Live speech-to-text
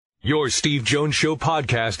Your Steve Jones Show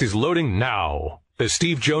podcast is loading now. The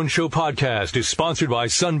Steve Jones Show podcast is sponsored by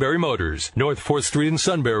Sunbury Motors, North 4th Street in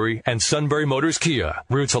Sunbury, and Sunbury Motors Kia,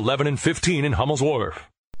 routes 11 and 15 in Hummel's Wharf.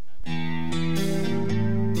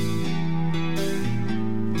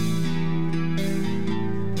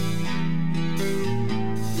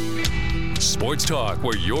 Sports talk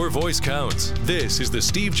where your voice counts. This is the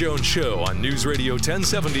Steve Jones Show on News Radio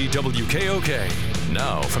 1070 WKOK.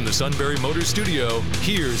 Now, from the Sunbury Motors Studio,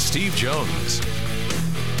 here's Steve Jones.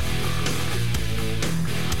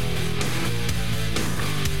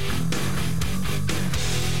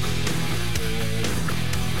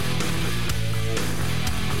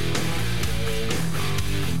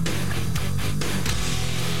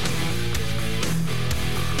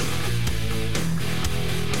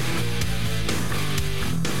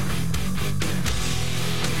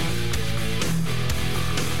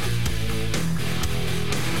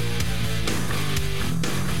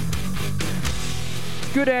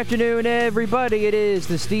 Good afternoon, everybody. It is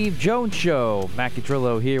the Steve Jones Show. Matt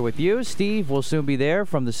Catrillo here with you. Steve will soon be there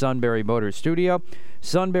from the Sunbury Motors Studio.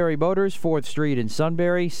 Sunbury Motors, 4th Street in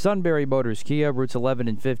Sunbury. Sunbury Motors Kia, routes 11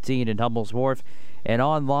 and 15 in Hummel's Wharf. And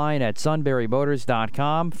online at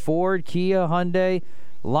sunburymotors.com. Ford, Kia, Hyundai,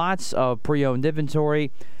 lots of pre-owned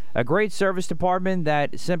inventory. A great service department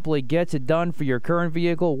that simply gets it done for your current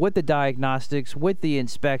vehicle with the diagnostics, with the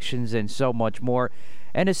inspections, and so much more.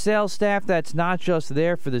 And a sales staff that's not just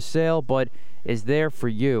there for the sale, but is there for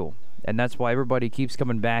you. And that's why everybody keeps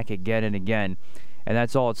coming back again and again. And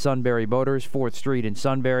that's all at Sunbury Motors, 4th Street in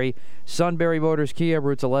Sunbury. Sunbury Motors Kia,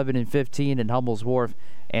 routes 11 and 15 in Hummel's Wharf.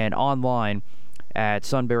 And online at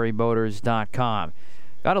sunburymotors.com.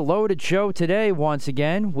 Got a loaded show today once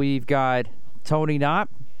again. We've got Tony Knopp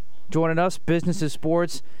joining us, Business of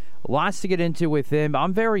Sports. Lots to get into with him.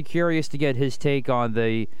 I'm very curious to get his take on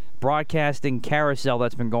the broadcasting carousel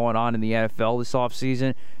that's been going on in the NFL this offseason.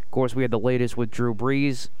 Of course, we had the latest with Drew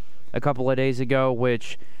Brees a couple of days ago,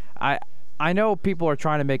 which I know people are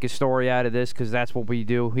trying to make a story out of this because that's what we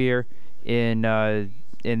do here in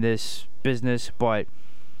this business. But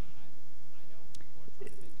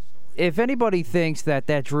if anybody thinks that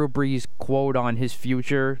Drew Brees quote on his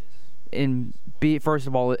future first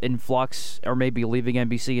of all in flux or maybe leaving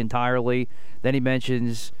NBC entirely, then he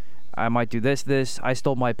mentions I might do this, I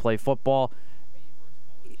still might play football.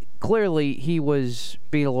 Clearly, he was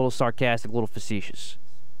being a little sarcastic, a little facetious.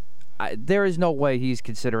 There is no way he's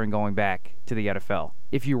considering going back to the NFL,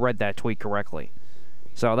 if you read that tweet correctly.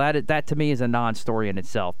 So that to me is a non-story in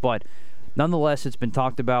itself. But nonetheless, it's been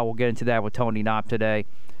talked about. We'll get into that with Tony Knopp today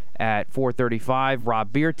at 4:35.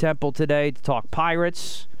 Rob Beer Temple today to talk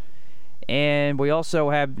Pirates. And we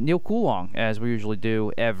also have Neil Coulong, as we usually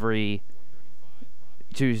do every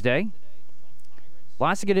Tuesday.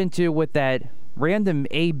 Lots to get into with that random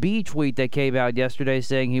AB tweet that came out yesterday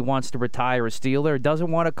saying he wants to retire a Steeler.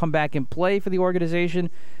 Doesn't want to come back and play for the organization,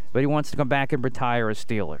 but he wants to come back and retire a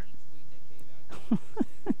Steeler.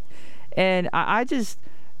 And I just...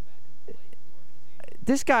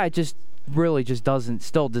 This guy just really just does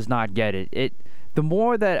not get it. The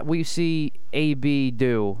more that we see AB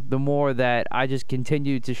do, the more that I just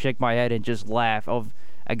continue to shake my head and just laugh of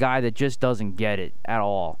a guy that just doesn't get it at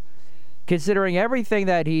all. Considering everything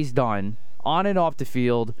that he's done, on and off the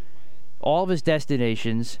field, all of his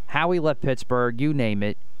destinations, how he left Pittsburgh, you name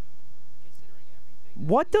it.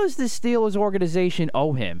 What does the Steelers organization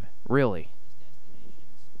owe him, really?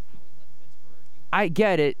 I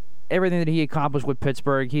get it. Everything that he accomplished with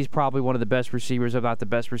Pittsburgh, he's probably one of the best receivers, if not the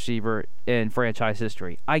best receiver in franchise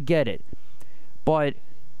history. I get it.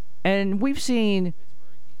 And we've seen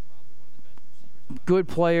good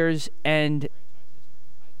players and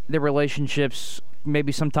their relationships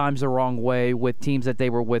maybe sometimes the wrong way with teams that they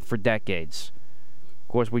were with for decades. Of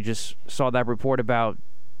course, we just saw that report about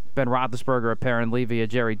Ben Roethlisberger apparently via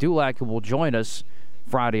Jerry Dulac, who will join us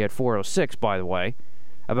Friday at 4:06, by the way,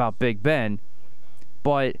 about Big Ben.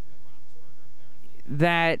 But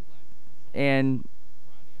that and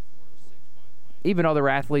even other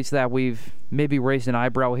athletes that we've maybe raised an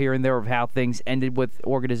eyebrow here and there of how things ended with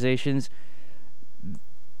organizations,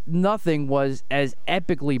 nothing was as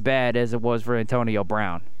epically bad as it was for Antonio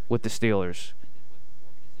Brown with the Steelers.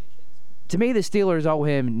 To me, the Steelers owe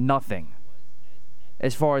him nothing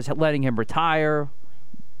as far as letting him retiring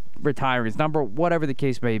his number, whatever the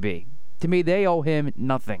case may be. To me, they owe him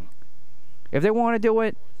nothing. If they want to do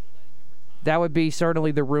it, that would be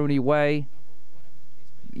certainly the Rooney way.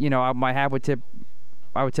 You know, I would tip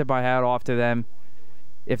my hat off to them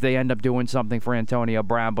if they end up doing something for Antonio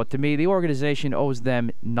Brown. But to me, the organization owes them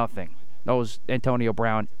nothing. Owes Antonio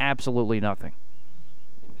Brown absolutely nothing.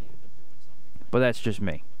 But that's just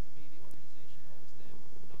me.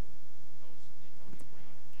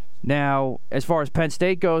 Now, as far as Penn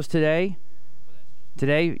State goes yesterday,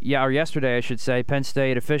 I should say, Penn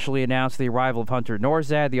State officially announced the arrival of Hunter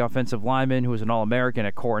Norzad, the offensive lineman who was an All-American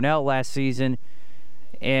at Cornell last season.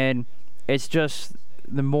 And it's just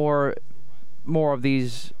the more of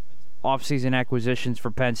these offseason acquisitions for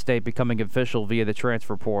Penn State becoming official via the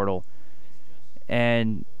transfer portal.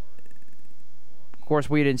 And, of course,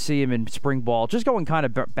 we didn't see him in spring ball. Just going kind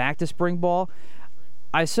of back to spring ball,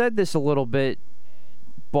 I said this a little bit,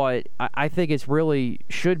 but I think it's really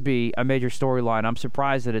should be a major storyline. I'm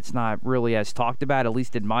surprised that it's not really as talked about, at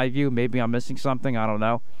least in my view. Maybe I'm missing something. I don't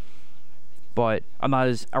know. But I'm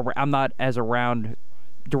not as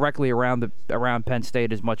directly around Penn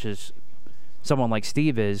State as much as someone like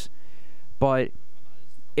Steve is. But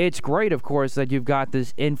it's great, of course, that you've got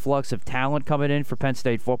this influx of talent coming in for Penn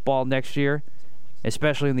State football next year,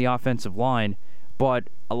 especially in the offensive line. But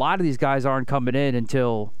a lot of these guys aren't coming in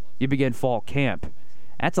until you begin fall camp.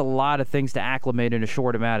 That's a lot of things to acclimate in a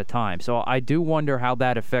short amount of time. So I do wonder how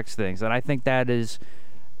that affects things. And I think that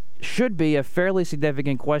should be a fairly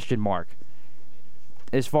significant question mark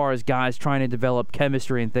as far as guys trying to develop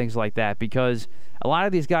chemistry and things like that, because a lot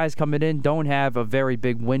of these guys coming in don't have a very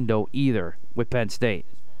big window either with Penn State.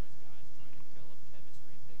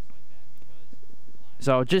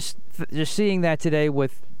 So just seeing that today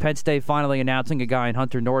with Penn State finally announcing a guy in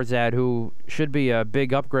Hunter Norzad who should be a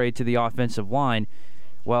big upgrade to the offensive line,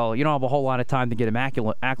 well, you don't have a whole lot of time to get him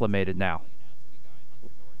acclimated now.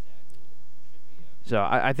 So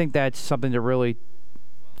I think that's something to really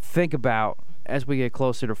think about as we get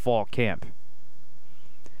closer to fall camp.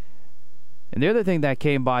 And the other thing that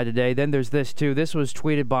came by today, then there's this too. This was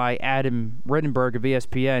tweeted by Adam Rittenberg of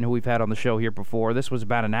ESPN, who we've had on the show here before. This was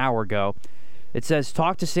about an hour ago. It says,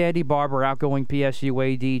 talk to Sandy Barber, outgoing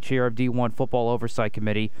PSU AD, chair of D1 Football Oversight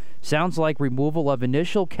Committee. Sounds like removal of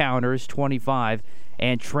initial counters, 25,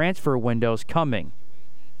 and transfer windows coming.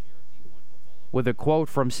 With a quote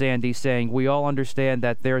from Sandy saying, we all understand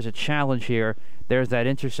that there's a challenge here. There's that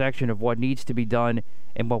intersection of what needs to be done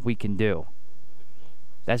and what we can do.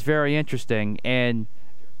 That's very interesting, and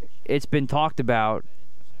it's been talked about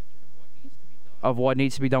of what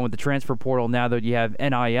needs to be done with the transfer portal now that you have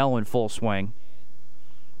NIL in full swing.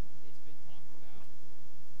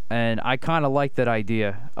 And I kind of like that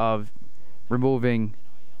idea of removing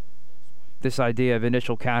this idea of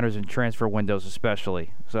initial counters and transfer windows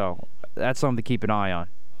especially. So that's something to keep an eye on.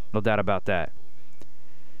 No doubt about that.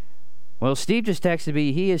 Well, Steve just texted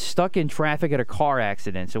me. He is stuck in traffic at a car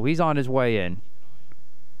accident, so he's on his way in.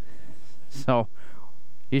 So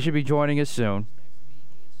he should be joining us soon.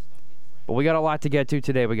 But we got a lot to get to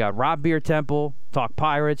today. We got Rob Beer Temple, talk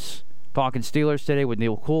Pirates, talking Steelers today with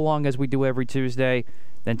Neil Coolong as we do every Tuesday.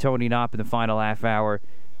 Then Tony Knopp in the final half hour,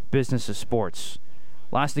 business of sports.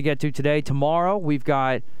 Lots to get to today. Tomorrow we've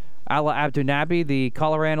got Ala Abdunabi, the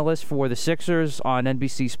color analyst for the Sixers on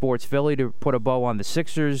NBC Sports Philly, to put a bow on the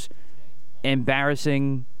Sixers'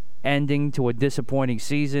 embarrassing ending to a disappointing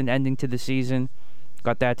season, ending to the season.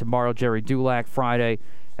 Got that tomorrow. Jerry Dulac Friday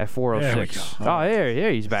at 4:06. Oh,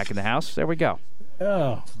 here he's back in the house. There we go.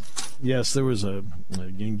 Oh, yes, there was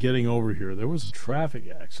in getting over here, there was a traffic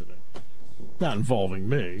accident. Not involving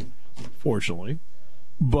me, fortunately,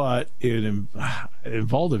 but it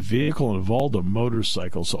involved a vehicle and involved a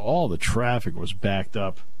motorcycle, so all the traffic was backed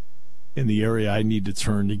up in the area I need to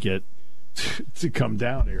turn to get to come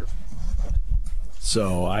down here.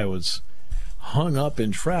 So I was hung up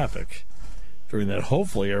in traffic during that.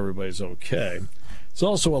 Hopefully everybody's okay. It's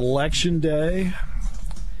also Election Day,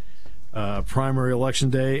 primary election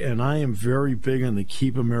day, and I am very big on the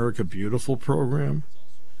Keep America Beautiful program.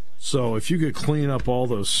 So if you could clean up all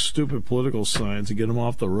those stupid political signs and get them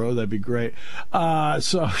off the road, that'd be great.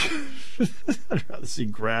 So I'd rather see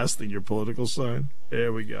grass than your political sign.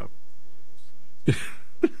 There we go.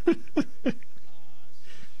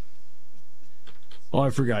 Oh,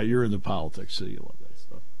 I forgot. You're into politics, so you love that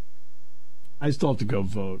stuff. I still have to go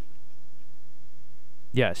vote.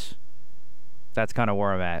 Yes. That's kind of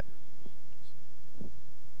where I'm at.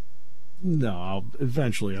 No,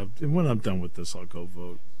 eventually, when I'm done with this, I'll go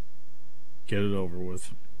vote. Get it over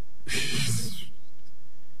with.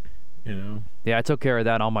 You know? Yeah, I took care of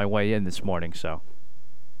that on my way in this morning, so.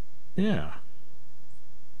 Yeah.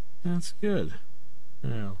 That's good.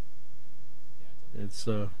 Yeah. It's,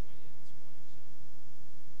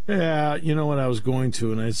 yeah, you know what, I was going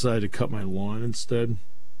to, and I decided to cut my lawn instead.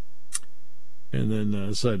 And then I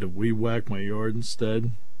decided to weed whack my yard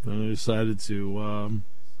instead. Then I decided to,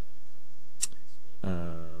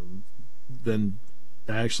 then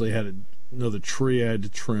I actually had another tree I had to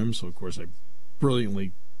trim, so of course I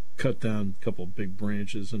brilliantly cut down a couple of big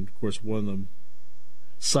branches, and of course one of them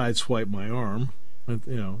sideswipe my arm.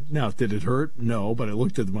 Now, did it hurt? No, but I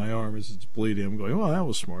looked at my arm as it's bleeding. I'm going, well, that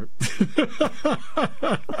was smart.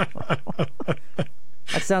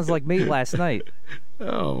 That sounds like me last night.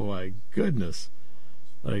 Oh, my goodness.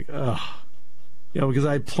 Like, because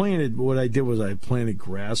I planted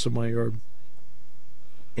grass in my yard.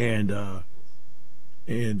 And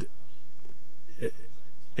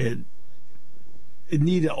it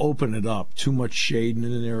needed to open it up. Too much shade in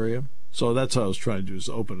an area. So that's what I was trying to do, is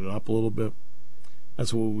open it up a little bit.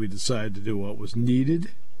 That's what we decided to do, what was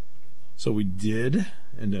needed. So we did.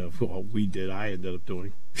 And I ended up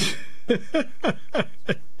doing.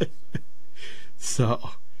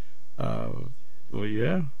 So, well,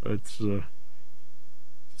 yeah, it's...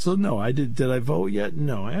 So, no, I did I vote yet?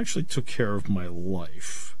 No, I actually took care of my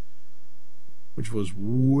life, which was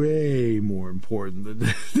way more important than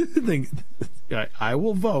the thing. I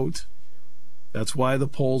will vote. That's why the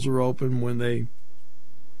polls are open when they,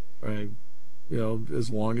 as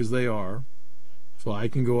long as they are. So I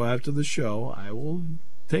can go after the show. I will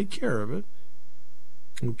take care of it.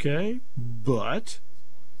 Okay? But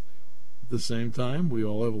at the same time, we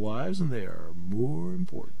all have lives, and they are more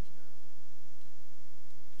important.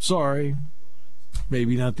 Sorry.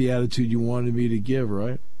 Maybe not the attitude you wanted me to give,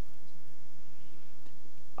 right?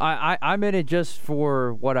 I'm in it just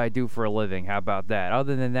for what I do for a living. How about that?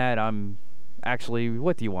 Other than that, I'm actually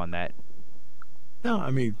with you on that. No, I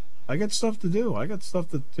mean, I got stuff to do. I got stuff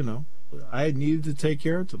that, I needed to take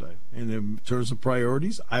care of today. And in terms of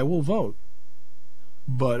priorities, I will vote.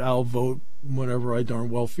 But I'll vote whenever I darn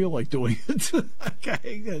well feel like doing it.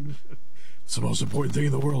 Okay. It's the most important thing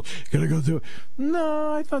in the world. Gonna go do it.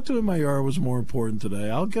 No, I thought doing my yard was more important today.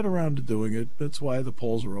 I'll get around to doing it. That's why the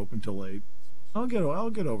polls are open till 8. I'll get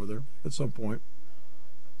over there at some point.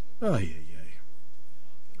 Oh, yeah.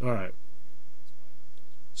 All right.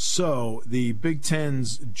 So the Big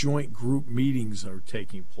Ten's joint group meetings are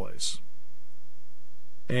taking place.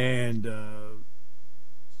 And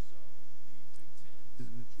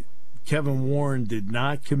Kevin Warren did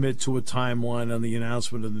not commit to a timeline on the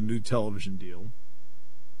announcement of the new television deal.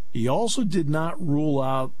 He also did not rule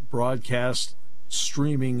out broadcast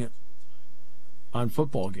streaming on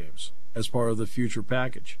football games as part of the future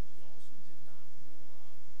package.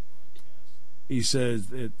 He said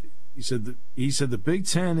the Big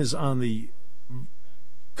Ten is on the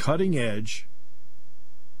cutting edge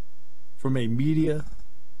from a media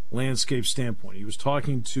landscape standpoint. He was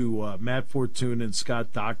talking to Matt Fortune and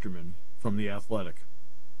Scott Docterman from The Athletic.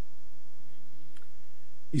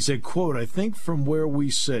 He said, quote, I think from where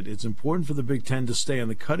we sit, it's important for the Big Ten to stay on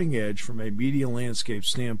the cutting edge from a media landscape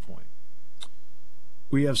standpoint.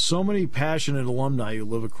 We have so many passionate alumni who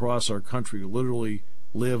live across our country, who literally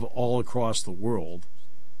live all across the world.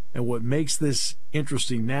 And what makes this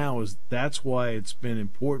interesting now is that's why it's been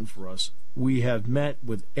important for us. We have met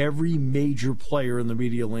with every major player in the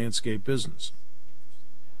media landscape business,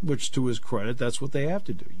 which to his credit, that's what they have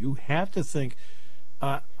to do. You have to think.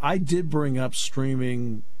 I did bring up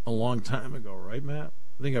streaming a long time ago, right, Matt?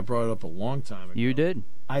 I think I brought it up a long time ago. You did.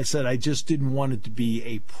 I said I just didn't want it to be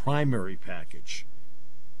a primary package.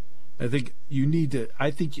 I think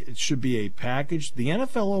it should be a package. The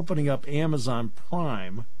NFL opening up Amazon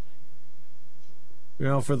Prime,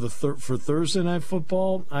 for Thursday Night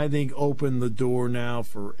Football, I think opened the door now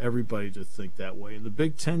for everybody to think that way, and the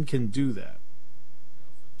Big Ten can do that.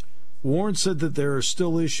 Warren said that there are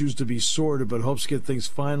still issues to be sorted, but hopes to get things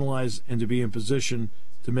finalized and to be in position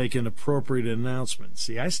to make an appropriate announcement.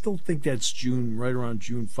 See, I still think that's right around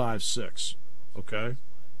June 5, 6. Okay?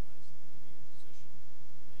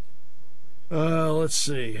 Let's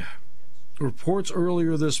see. Reports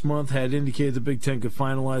earlier this month had indicated the Big Ten could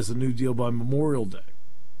finalize the new deal by Memorial Day.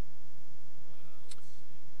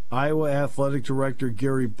 Iowa Athletic Director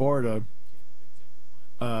Gary Barta,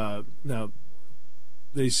 now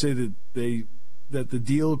they say that the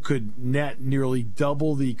deal could net nearly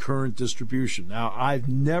double the current distribution. Now, I've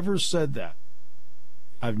never said that.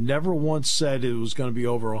 I've never once said it was going to be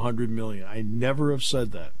over $100 million. I never have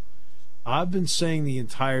said that. I've been saying the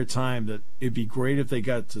entire time that it'd be great if they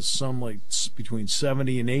got to some between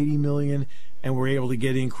 70 and 80 million, and were able to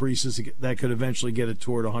get increases that could eventually get it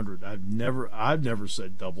toward 100. I've never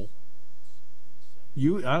said double.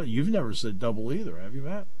 You've never said double either, have you,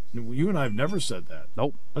 Matt? You and I have never said that.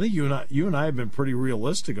 Nope. I think you and I have been pretty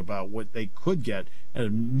realistic about what they could get,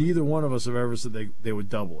 and neither one of us have ever said they would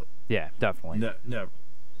double it. Yeah, definitely. Never.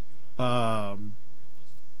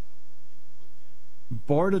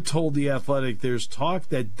 Barta told The Athletic, there's talk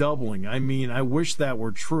that doubling. I mean, I wish that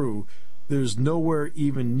were true. There's nowhere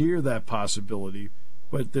even near that possibility,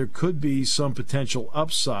 but there could be some potential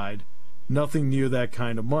upside. Nothing near that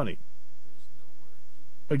kind of money.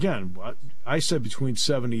 Again, I said between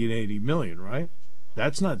 70 and 80 million, right?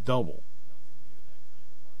 That's not double.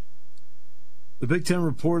 The Big Ten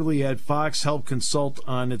reportedly had Fox help consult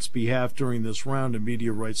on its behalf during this round of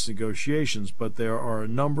media rights negotiations, but there are a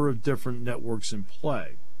number of different networks in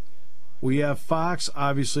play. We have Fox,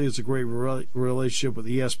 obviously, it's a great relationship with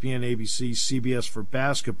ESPN, ABC, CBS for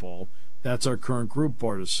basketball. That's our current group,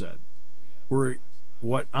 Bart has said.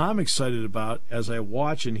 What I'm excited about as I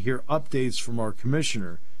watch and hear updates from our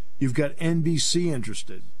commissioner, you've got NBC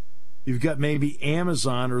interested. You've got maybe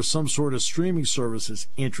Amazon or some sort of streaming services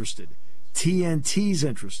interested. TNT's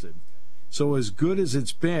interested. So as good as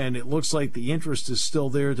it's been, it looks like the interest is still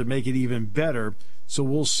there to make it even better. So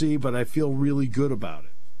we'll see, but I feel really good about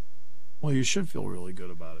it. Well, you should feel really good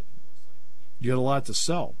about it. You got a lot to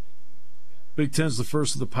sell. Big Ten's the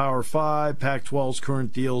first of the Power Five. Pac-12's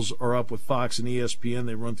current deals are up with Fox and ESPN.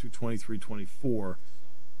 They run through 23-24.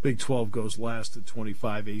 Big 12 goes last at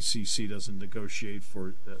 25. ACC doesn't negotiate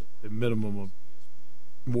for a minimum of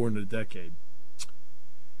more than a decade.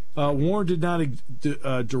 Warren did not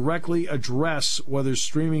directly address whether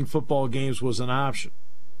streaming football games was an option.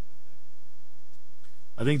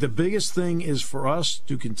 I think the biggest thing is for us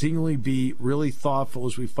to continually be really thoughtful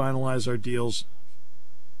as we finalize our deals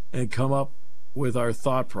and come up with our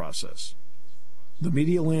thought process. The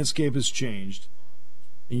media landscape has changed,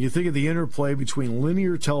 and you think of the interplay between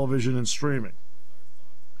linear television and streaming.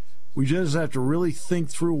 We just have to really think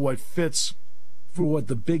through what fits for what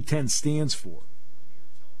the Big Ten stands for.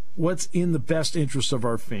 What's in the best interest of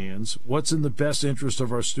our fans? What's in the best interest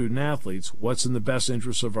of our student athletes? What's in the best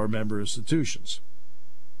interest of our member institutions?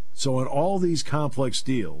 So in all these complex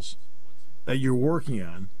deals that you're working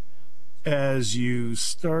on, as you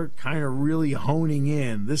start kind of really honing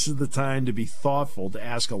in, this is the time to be thoughtful, to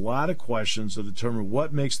ask a lot of questions to determine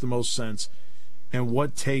what makes the most sense and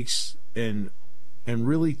what takes and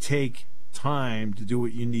really take time to do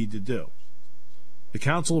what you need to do. The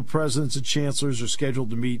Council of Presidents and Chancellors are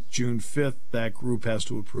scheduled to meet June 5th. That group has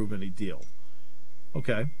to approve any deal.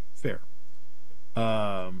 Okay, fair.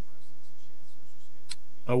 I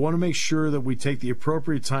want to make sure that we take the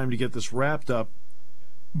appropriate time to get this wrapped up,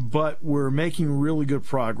 but we're making really good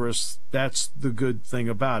progress. That's the good thing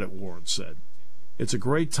about it, Warren said. It's a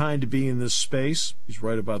great time to be in this space. He's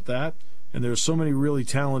right about that. And there are so many really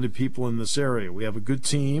talented people in this area. We have a good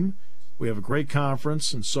team. We have a great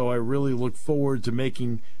conference, and so I really look forward to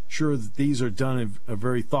making sure that these are done in a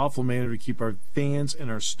very thoughtful manner to keep our fans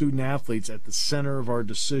and our student athletes at the center of our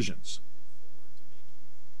decisions.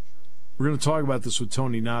 We're going to talk about this with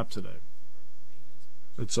Tony Knopp today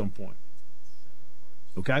at some point.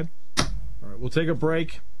 Okay? All right, we'll take a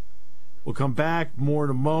break. We'll come back more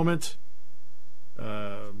in a moment.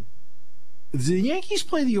 Did the Yankees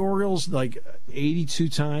play the Orioles like 82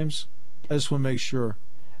 times? I just want to make sure.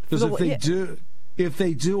 Because if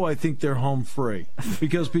they do, I think they're home free.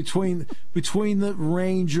 Because between the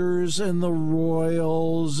Rangers and the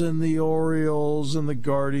Royals and the Orioles and the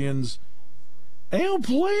Guardians, they don't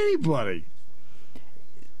play anybody.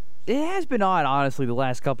 It has been odd, honestly, the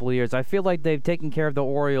last couple of years. I feel like they've taken care of the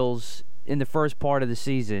Orioles in the first part of the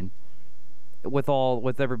season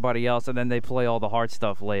with everybody else, and then they play all the hard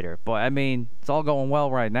stuff later. But, I mean, it's all going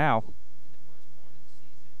well right now.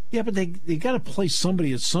 Yeah, but they got to play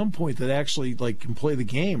somebody at some point that actually can play the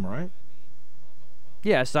game, right?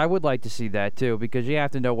 Yes, I would like to see that too, because you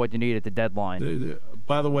have to know what you need at the deadline.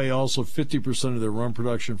 By the way, also 50% of their run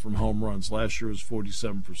production from home runs. Last year was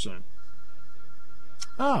 47%.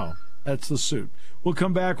 Oh, that's the suit. We'll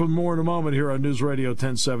come back with more in a moment here on News Radio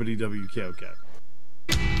 1070 WKOK.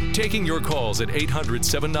 Taking your calls at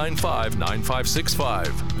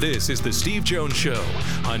 800-795-9565. This is The Steve Jones Show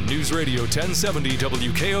on News Radio 1070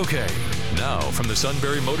 WKOK. Now, from the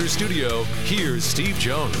Sunbury Motors Studio, here's Steve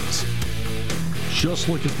Jones. Just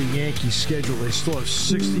look at the Yankees' schedule. They still have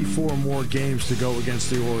 64 more games to go against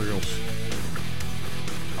the Orioles.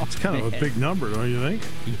 It's kind of a big number, don't you think?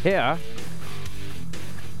 Yeah.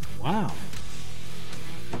 Wow.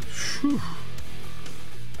 Whew.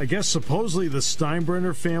 I guess supposedly the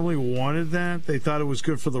Steinbrenner family wanted that. They thought it was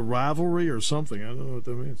good for the rivalry or something. I don't know what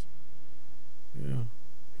that means. Yeah.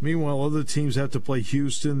 Meanwhile, other teams have to play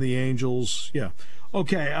Houston, the Angels. Yeah.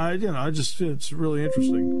 Okay. It's really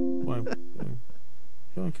interesting. Wow.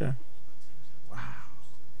 Okay. Wow.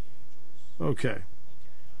 Okay.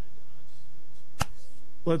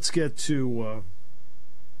 Let's get to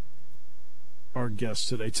our guest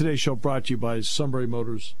today. Today's show brought to you by Sunbury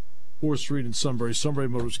Motors, 4th Street in Sunbury. Sunbury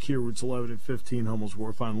Motors, Kia, routes 11 and 15, Hummels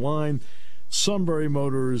Wharf. Online,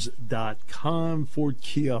 SunburyMotors.com. Ford,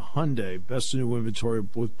 Kia, Hyundai, best new inventory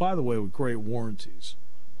with, by the way, with great warranties.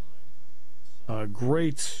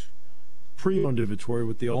 Great pre-owned inventory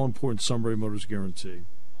with the all-important Sunbury Motors guarantee.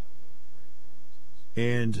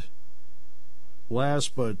 And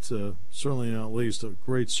last but certainly not least, a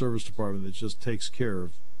great service department that just takes care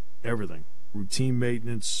of everything. Routine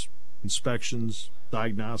maintenance, inspections,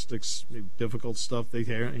 diagnostics, difficult stuff. They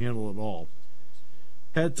handle it all.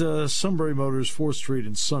 At Sunbury Motors, 4th Street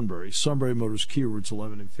in Sunbury. Sunbury Motors, Kia, routes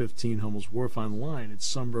 11 and 15, Hummel's Wharf. Online at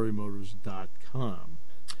SunburyMotors.com.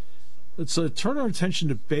 Let's turn our attention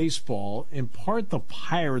to baseball, in part the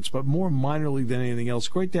Pirates, but more minor league than anything else.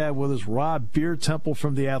 Great to have with us Rob Beer Temple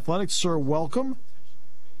from The Athletic. Sir, welcome.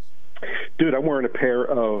 Dude, I'm wearing a pair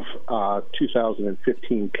of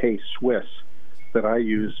 2015 K-Swiss that I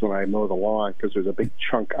use when I mow the lawn because there's a big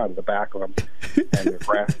chunk out of the back of them, and they're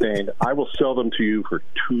grass stained. I will sell them to you for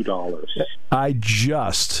 $2. I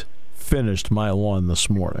just finished my lawn this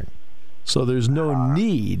morning, so there's no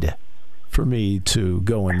need for me to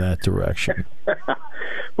go in that direction.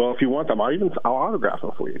 Well, if you want them, I'll autograph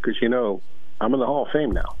them for you because, I'm in the Hall of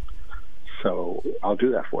Fame now. So I'll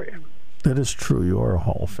do that for you. That is true. You are a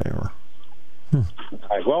Hall of Famer.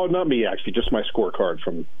 Well, not me, actually, just my scorecard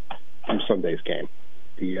from Sunday's game.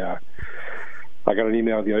 I got an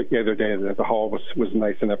email the other day that the Hall was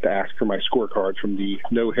nice enough to ask for my scorecard from the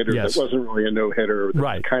no-hitter. Yes. That wasn't really a no-hitter.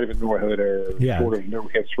 Right. Kind of a no-hitter, sort of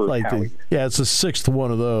no-hits for Howie. It's the 6th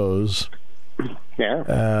one of those.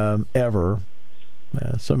 Yeah. Ever.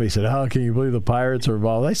 Somebody said, how can you believe the Pirates are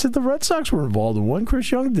involved? I said the Red Sox were involved in one.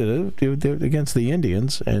 Chris Young did it against the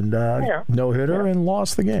Indians, and no-hitter and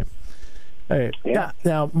lost the game. Hey,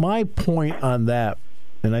 now, my point on that,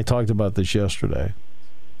 and I talked about this yesterday,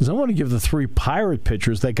 is I want to give the 3 Pirate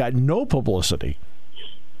pitchers that got no publicity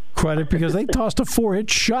credit because they tossed a 4-hit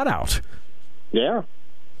shutout. Yeah.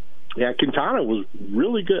 Yeah, Quintana was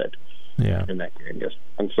really good in that game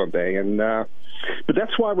on Sunday. And but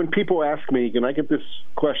that's why when people ask me, and I get this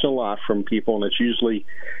question a lot from people, and it's usually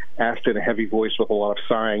asked in a heavy voice with a lot of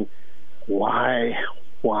sighing, why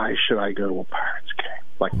should I go to a Pirates game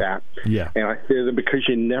like that? Yeah. And I say that because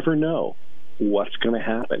you never know what's going to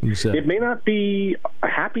happen. Exactly. It may not be a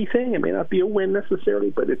happy thing. It may not be a win necessarily,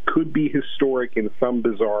 but it could be historic in some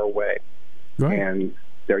bizarre way. Right. And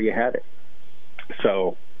there you had it.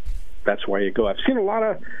 So that's why you go. I've seen a lot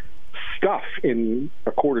of stuff in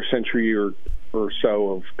a quarter century or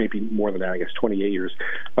so of maybe more than that, I guess 28 years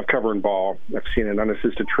of covering ball. I've seen an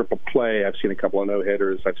unassisted triple play. I've seen a couple of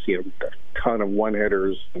no-hitters. I've seen a ton of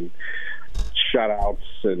one-hitters and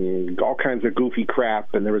shutouts and all kinds of goofy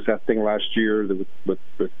crap. And there was that thing last year with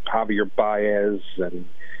Javier Baez and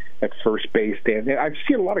at first base. And I've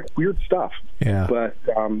seen a lot of weird stuff. Yeah. But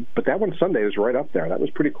that one Sunday was right up there. That was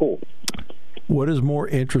pretty cool. What is more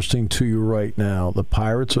interesting to you right now, the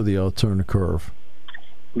Pirates or the alternate curve?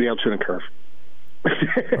 The alternate curve.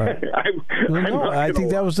 Right. I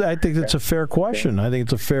think that's a fair question. I think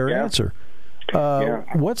it's a fair answer.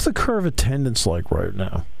 What's the curve attendance like right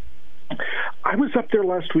now? I was up there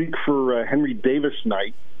last week for Henry Davis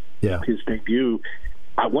night, his debut.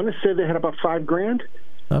 I want to say they had about $5,000.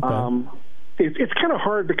 Okay. It's kind of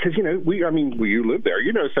hard because you live there.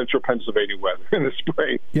 Central Pennsylvania weather in the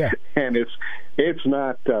spring, and it's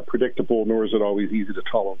not predictable, nor is it always easy to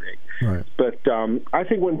tolerate. Right. But I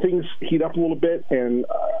think when things heat up a little bit, and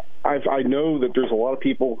I know that there's a lot of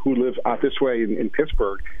people who live out this way in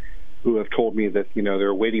Pittsburgh who have told me that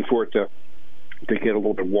they're waiting for it to get a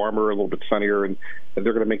little bit warmer, a little bit sunnier, and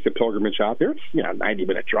they're going to make the pilgrimage out there. It's a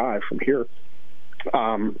 90-minute drive from here.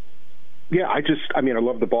 I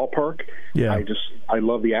love the ballpark. Yeah. I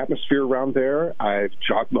love the atmosphere around there.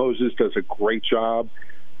 Jock Moses does a great job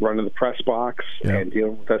running the press box and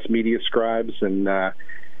dealing with us media scribes, and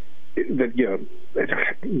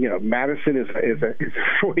Madison is a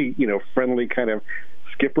really friendly kind of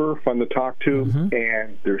skipper, fun to talk to,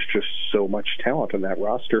 and there's just so much talent on that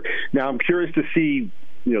roster. Now I'm curious to see.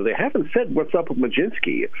 They haven't said what's up with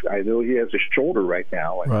Majinski. I know he has a shoulder right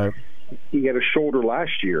now. Right. He had a shoulder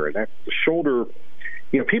last year, and that shoulder,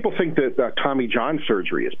 people think that Tommy John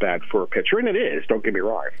surgery is bad for a pitcher, and it is. Don't get me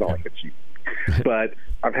wrong. It's not like it's but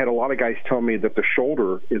I've had a lot of guys tell me that the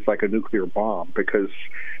shoulder is like a nuclear bomb because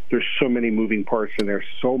there's so many moving parts and there's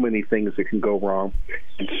so many things that can go wrong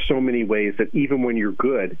in so many ways that even when you're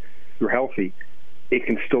good, you're healthy, it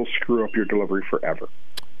can still screw up your delivery forever.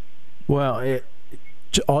 Well,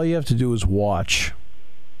 all you have to do is watch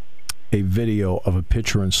a video of a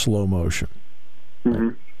pitcher in slow motion,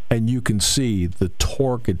 and you can see the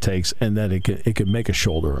torque it takes, and that it can make a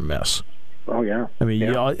shoulder a mess. Oh, yeah. I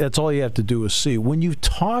mean, that's all you have to do is see. When you've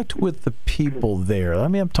talked with the people there, I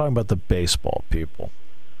mean, I'm talking about the baseball people,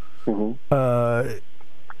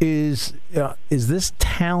 is this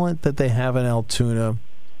talent that they have in Altoona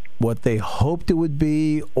what they hoped it would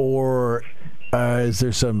be, or is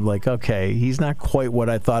there some okay, he's not quite what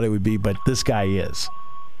I thought it would be, but this guy is?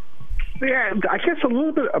 Yeah, I guess a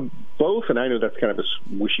little bit of both, and I know that's kind of a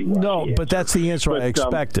wishy-washy No, but that's the answer I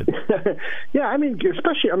expected. Yeah, I mean,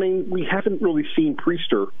 we haven't really seen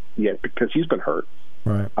Priester yet because he's been hurt.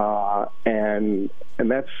 Right. And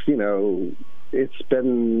that's, it's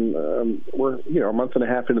been, we're, a month and a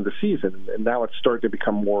half into the season, and now it's starting to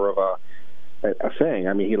become more of a thing.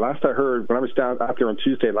 I mean, last I heard, when I was down out there on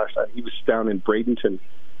Tuesday last night, he was down in Bradenton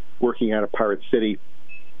working out of Pirate City,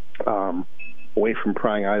 away from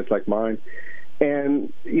prying eyes like mine.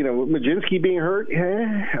 And, Majinski being hurt,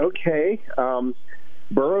 okay.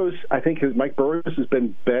 Burrows, I think Mike Burrows has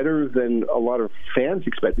been better than a lot of fans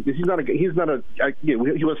expected, because he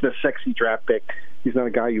wasn't a sexy draft pick. He's not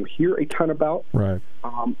a guy you hear a ton about. Right.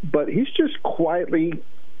 But he's just quietly,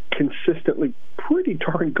 consistently pretty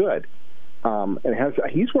darn good. And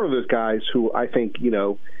he's one of those guys who I think,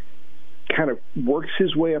 kind of works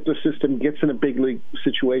his way up the system, gets in a big league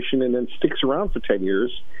situation, and then sticks around for 10 years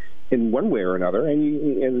in one way or another.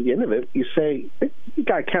 And at the end of it, you say, the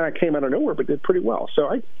guy kind of came out of nowhere, but did pretty well. So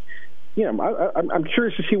I'm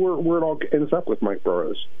curious to see where it all ends up with Mike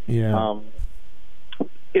Burrows. Yeah.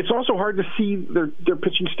 It's also hard to see their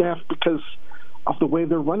pitching staff because of the way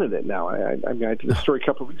they're running it now. I did a story a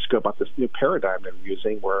couple of weeks ago about this new paradigm they're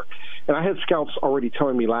using, and I had scouts already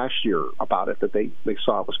telling me last year about it, that they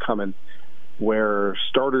saw it was coming, where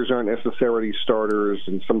starters aren't necessarily starters,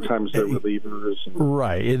 and sometimes they're relievers.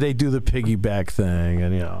 Right. They do the piggyback thing,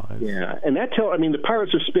 and yeah, and the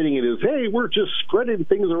Pirates are spinning it as, hey, we're just spreading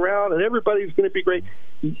things around, and everybody's going to be great.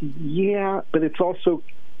 Yeah, but it's also,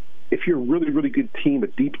 if you're a really, really good team, a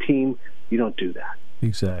deep team, you don't do that.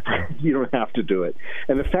 Exactly. You don't have to do it.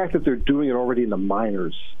 And the fact that they're doing it already in the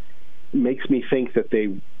minors makes me think that they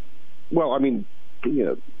want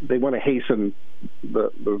to hasten the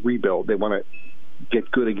rebuild. They want to get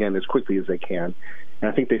good again as quickly as they can. And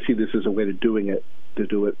I think they see this as a way to do it,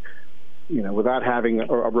 without having a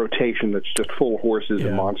rotation that's just full of horses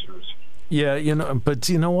and monsters. Yeah, but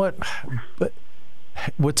you know what? But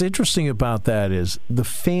what's interesting about that is the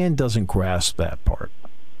fan doesn't grasp that part.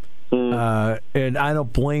 And I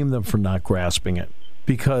don't blame them for not grasping it,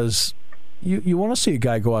 because you want to see a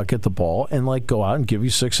guy go out, get the ball, and go out and give you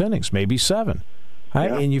 6 innings, maybe 7. Right?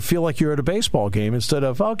 Yeah. And you feel like you're at a baseball game instead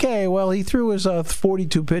of, okay, well, he threw his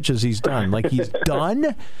 42 pitches, he's done. He's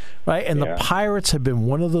done, right? And the Pirates have been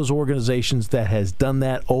one of those organizations that has done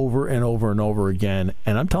that over and over and over again.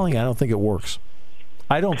 And I'm telling you, I don't think it works.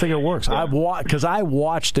 I don't think it works. Because I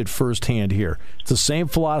watched it firsthand here. It's the same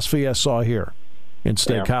philosophy I saw here in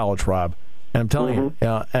State College, Rob. And I'm telling you,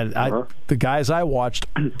 the guys I watched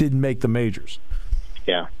didn't make the majors.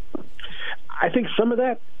 Yeah. I think some of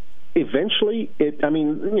that, eventually,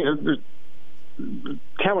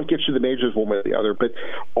 talent gets you the majors one way or the other, but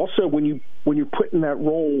also when you put in that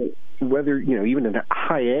role, whether, even in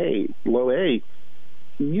high A, low A,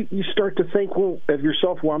 you start to think, of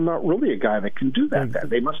yourself, I'm not really a guy that can do that.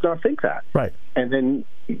 They must not think that. Right. And then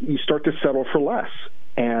you start to settle for less.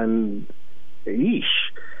 And yeesh,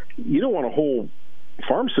 you don't want a whole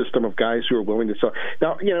farm system of guys who are willing to sell.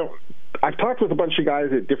 Now, I've talked with a bunch of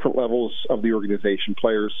guys at different levels of the organization,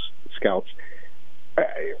 players, scouts.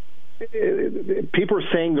 People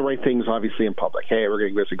are saying the right things, obviously, in public. Hey, we're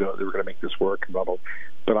going to give this a go. We're going to make this work. And blah, blah.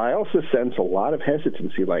 But I also sense a lot of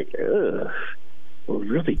hesitancy, we're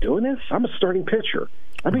really doing this? I'm a starting pitcher.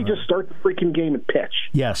 I may just start the freaking game and pitch.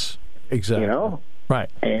 Yes, exactly. Right.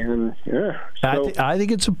 And I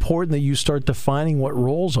think it's important that you start defining what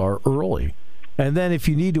roles are early. And then if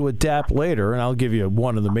you need to adapt later, and I'll give you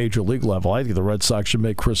one in the major league level, I think the Red Sox should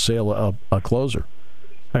make Chris Sale a closer.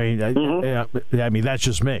 I mean, that's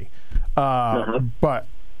just me. But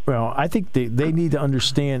I think they need to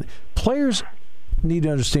understand, players need to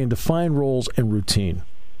understand defined roles and routine.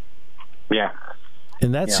 Yeah.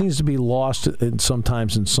 And that seems to be lost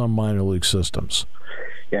sometimes in some minor league systems.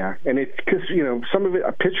 Yeah, and it's because, some of it,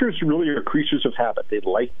 pitchers really are creatures of habit.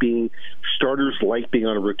 Starters like being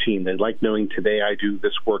on a routine. They like knowing today I do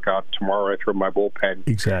this workout, tomorrow I throw my bullpen.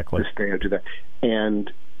 Exactly. This day I do that.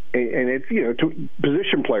 And it's, to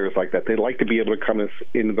position players like that, they like to be able to come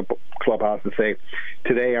into the clubhouse and say,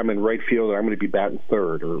 today I'm in right field and I'm going to be batting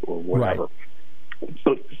third or whatever.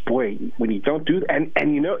 But boy, when you don't do that,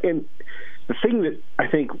 and you know, and the thing that I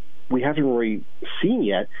think we haven't really seen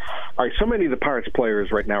yet are so many of the Pirates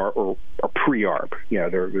players right now are pre-arb. You know,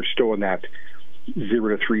 they're still in that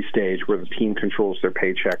 0 to 3 stage where the team controls their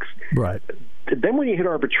paychecks. Right. Then when you hit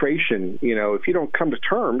arbitration, you know, if you don't come to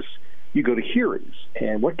terms, you go to hearings.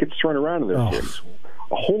 And what gets thrown around in those hearings?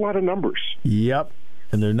 A whole lot of numbers. Yep.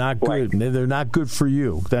 And they're not good. They're not good for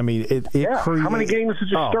you. I mean, it creates... How many games did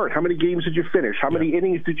you start? How many games did you finish? How many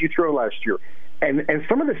innings did you throw last year? And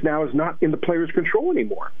some of this now is not in the player's control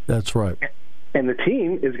anymore. That's right. And the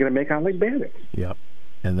team is going to make out like bandits. Yep.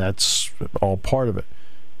 And that's all part of it.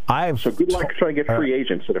 So good luck trying to get free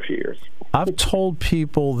agents in a few years. I've told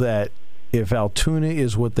people that if Altoona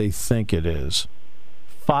is what they think it is,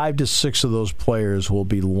 5 to 6 of those players will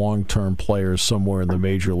be long-term players somewhere in the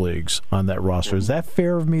major leagues on that roster. Is that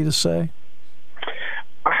fair of me to say?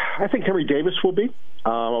 I think Henry Davis will be,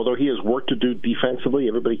 although he has work to do defensively.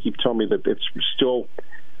 Everybody keeps telling me that it's still,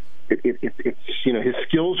 it's you know, his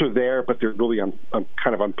skills are there, but they're really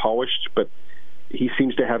kind of unpolished. But he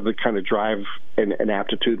seems to have the kind of drive and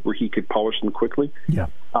aptitude where he could polish them quickly. Yeah,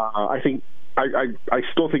 I think I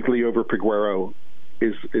still think Liover Peguero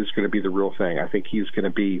is going to be the real thing. I think he's going to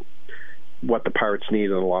be what the Pirates need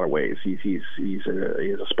in a lot of ways. He's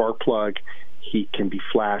a spark plug. He can be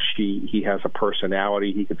flashy. He has a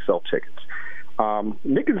personality. He can sell tickets.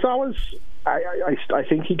 Nick Gonzalez, I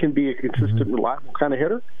think he can be a consistent, reliable kind of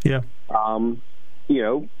hitter. Yeah. You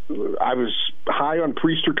know, I was high on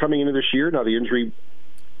Priester coming into this year. Now the injury,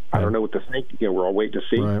 I don't know what to think. You know, we're all waiting to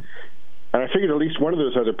see. Right. And I figured at least one of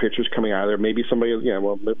those other pitchers coming out of there, maybe somebody,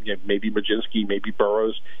 maybe Majinski, maybe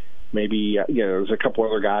Burrows, maybe, there's a couple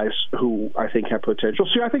other guys who I think have potential.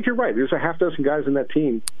 So I think you're right. There's a half dozen guys in that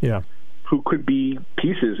team who could be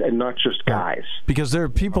pieces and not just guys. Because there are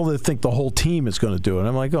people that think the whole team is going to do it.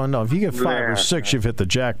 I'm like, oh, no, if you get 5 or 6, you've hit the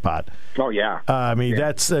jackpot. Oh, yeah.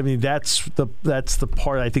 That's the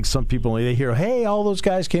part I think some people, they hear, hey, all those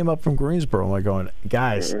guys came up from Greensboro. I'm like going,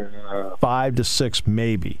 guys, 5 to 6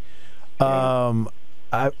 maybe.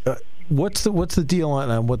 What's the deal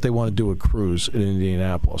on what they want to do with Cruz in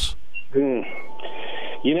Indianapolis? You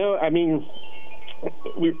know, I mean,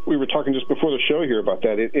 we were talking just before the show here about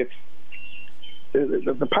that. It's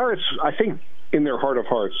the Pirates, I think, in their heart of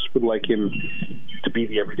hearts, would like him to be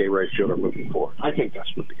the everyday right fielder looking for. I think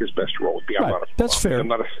that's what his best role would be. That's fair. I'm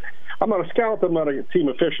not a scout. I'm not a team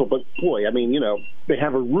official. But, boy, I mean, they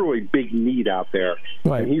have a really big need out there.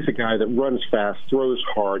 Right. And he's a guy that runs fast, throws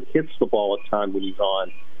hard, hits the ball a ton when he's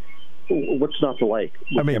on. What's not to like?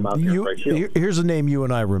 I mean, here's a name you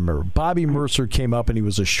and I remember. Bobby Mercer came up and he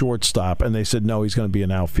was a shortstop, and they said, no, he's going to be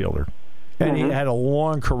an outfielder. And he had a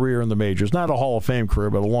long career in the majors. Not a Hall of Fame career,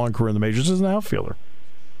 but a long career in the majors as an outfielder.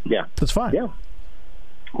 Yeah. That's fine. Yeah.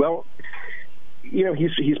 Well,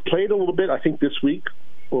 he's played a little bit, I think, this week.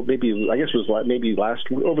 Well, maybe, I guess it was maybe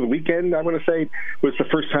over the weekend, I want to say, was the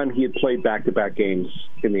first time he had played back-to-back games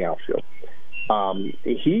in the outfield.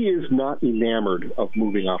 He is not enamored of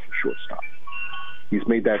moving off of shortstop. He's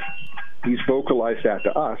vocalized that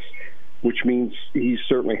to us, which means he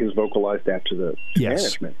certainly has vocalized that to the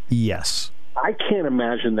management. Yes. I can't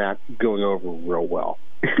imagine that going over real well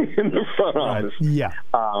in the front office. Yeah.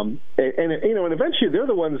 And eventually they're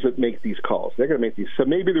the ones that make these calls. They're going to make these. So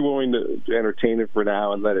maybe they're willing to entertain it for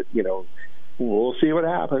now and let it, we'll see what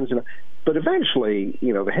happens. But eventually,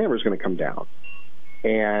 the hammer's going to come down.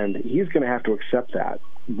 And he's going to have to accept that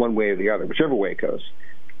one way or the other, whichever way it goes.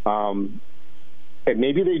 And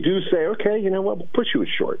maybe they do say, okay, we'll put you at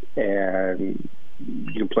short, and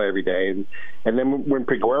you can play every day. And then when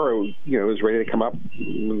Peguero, is ready to come up,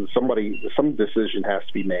 some decision has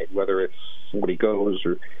to be made, whether it's somebody goes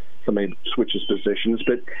or somebody switches positions.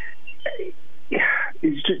 But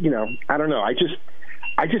it's just, I don't know. I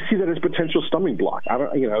just see that as a potential stumbling block.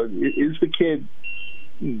 Is the kid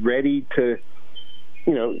ready to?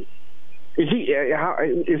 Is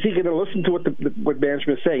he going to listen to what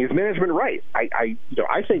management is saying? Is management right? I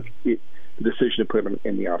think the decision to put him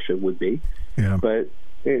in the outfield would be. Yeah. But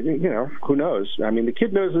who knows? I mean, the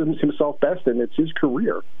kid knows himself best, and it's his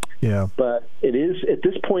career. Yeah. But it is at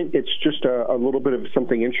this point, it's just a little bit of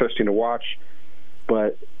something interesting to watch.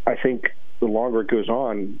 But I think the longer it goes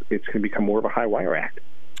on, it's going to become more of a high wire act.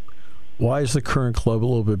 Why is the current club a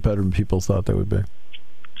little bit better than people thought they would be?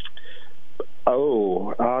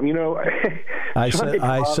 I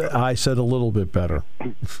said a little bit better.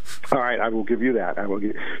 All right, I will give you that.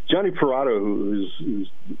 Johnny Parado, who's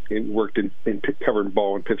worked in covering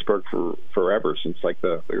ball in Pittsburgh for forever, since like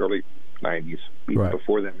the early 90s, even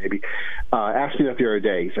before that maybe, asked me that the other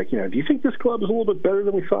day. He's like, do you think this club is a little bit better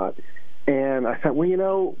than we thought? And I thought,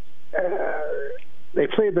 they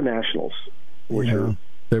played the Nationals, which are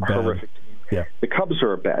they're a bad. horrific team. Yeah. The Cubs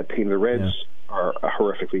are a bad team. The Reds are a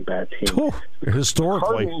horrifically bad team. Oh,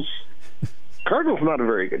 historically. Cardinals not a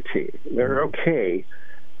very good team. They're okay.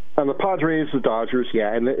 And the Padres, the Dodgers,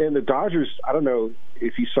 and the Dodgers. I don't know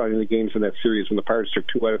if you saw any of the games in that series when the Pirates took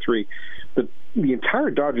 2 out of 3. The entire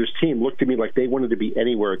Dodgers team looked to me like they wanted to be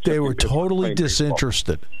anywhere. They were totally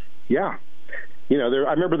disinterested. Yeah. I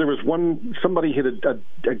remember there was somebody hit a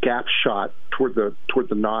gap shot toward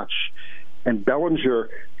the notch, and Bellinger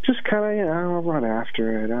just kind of, I'll run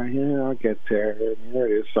after it. I'll get there. There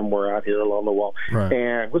it is somewhere out here along the wall. Right.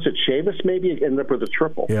 And was it Chavis maybe ended up with a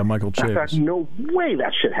triple? Yeah, Michael Chavis. I thought, no way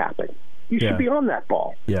that should happen. You should be on that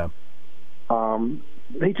ball. Yeah.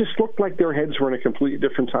 They just looked like their heads were in a completely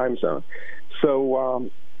different time zone. So,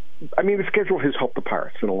 the schedule has helped the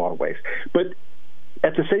Pirates in a lot of ways. But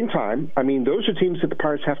at the same time, those are teams that the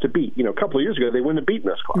Pirates have to beat. A couple of years ago, they wouldn't have beaten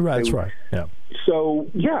us. Right, that's right. Yeah. So,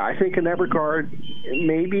 I think in that regard,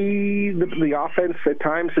 maybe the offense at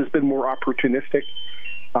times has been more opportunistic.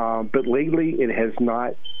 But lately, it has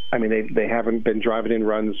not. They haven't been driving in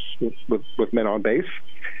runs with men on base.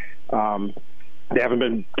 They haven't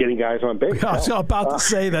been getting guys on base. I was about to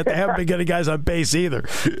say that they haven't been getting guys on base either.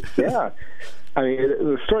 Yeah.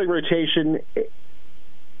 The starting rotation,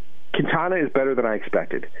 Quintana is better than I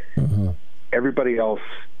expected. Mm-hmm. Everybody else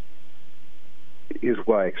is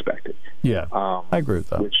what I expected. Yeah, I agree with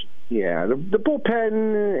that. The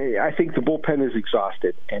bullpen, I think the bullpen is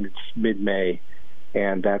exhausted, and it's mid-May,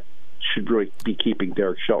 and that should really be keeping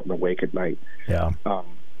Derek Shelton awake at night. Yeah.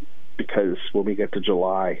 Because when we get to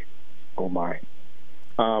July, oh my.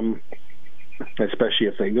 Especially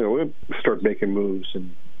if they start making moves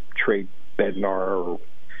and trade Bednar or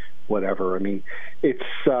whatever. It's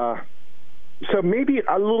so maybe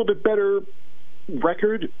a little bit better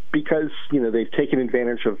record because they've taken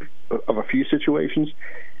advantage of a few situations.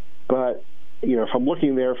 But if I'm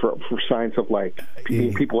looking there for signs of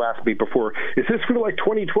people ask me before, is this feel like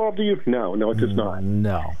 2012 to you? No, it does not.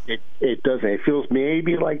 No, it doesn't. It feels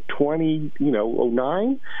maybe like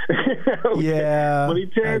 2009. Yeah,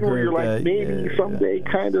 2010, where you're like maybe someday,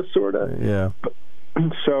 kind of, sort of. Yeah.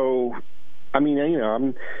 So,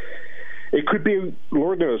 it could be,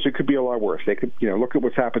 Lord knows, it could be a lot worse. They could, look at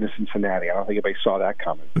what's happened in Cincinnati. I don't think anybody saw that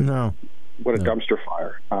coming. No. What a dumpster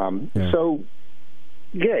fire. So,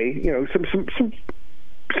 some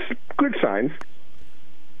good signs.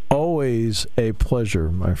 Always a pleasure,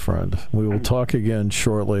 my friend. We will talk again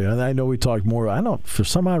shortly. And I know we talked more. For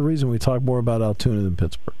some odd reason, we talk more about Altoona than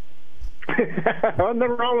Pittsburgh. Nothing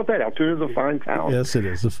wrong with that. Altoona's a fine town. Yes, it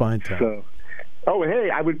is a fine town. So, hey,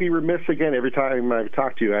 I would be remiss again every time I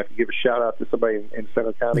talk to you. I have to give a shout out to somebody in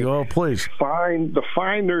Center County. Oh, please. The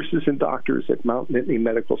fine nurses and doctors at Mount Nittany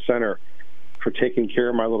Medical Center for taking care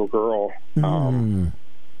of my little girl.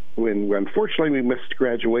 When unfortunately we missed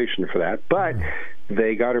graduation for that, but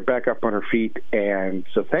they got her back up on her feet, and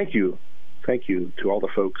so thank you to all the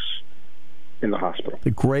folks in the hospital.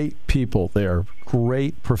 The great people there,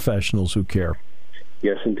 great professionals who care.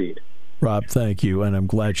 Yes, indeed. Rob, thank you, and I'm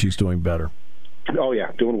glad she's doing better. Oh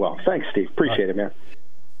yeah, doing well. Thanks, Steve. Appreciate it, man.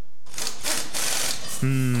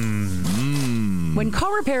 When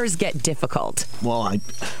car repairs get difficult. Well, I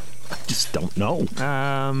just don't know.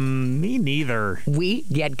 Me neither. We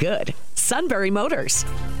get good. Sunbury Motors.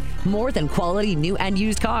 More than quality new and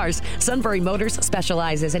used cars, Sunbury Motors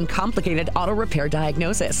specializes in complicated auto repair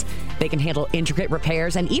diagnosis. They can handle intricate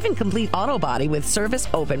repairs and even complete auto body with service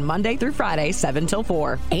open Monday through Friday, 7 till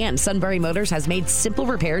 4. And Sunbury Motors has made simple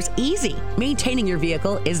repairs easy. Maintaining your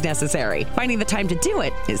vehicle is necessary. Finding the time to do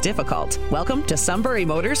it is difficult. Welcome to Sunbury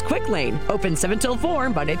Motors Quick Lane. Open 7 till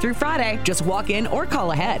 4, Monday through Friday. Just walk in or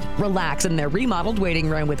call ahead. Relax in their remodeled waiting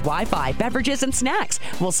room with Wi-Fi, beverages, and snacks.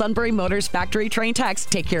 While Sunbury Motors factory trained techs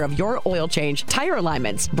take care of your oil change, tire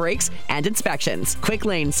alignments, brakes, and inspections. Quick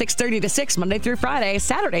Lane, 6:30 to 6, Monday through Friday,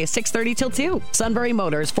 Saturday, 6:30 till 2. Sunbury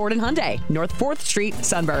Motors, Ford and Hyundai, North 4th Street,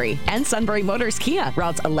 Sunbury. And Sunbury Motors Kia,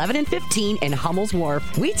 routes 11 and 15 in Hummel's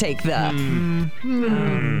Wharf. We take the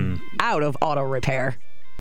out of auto repair.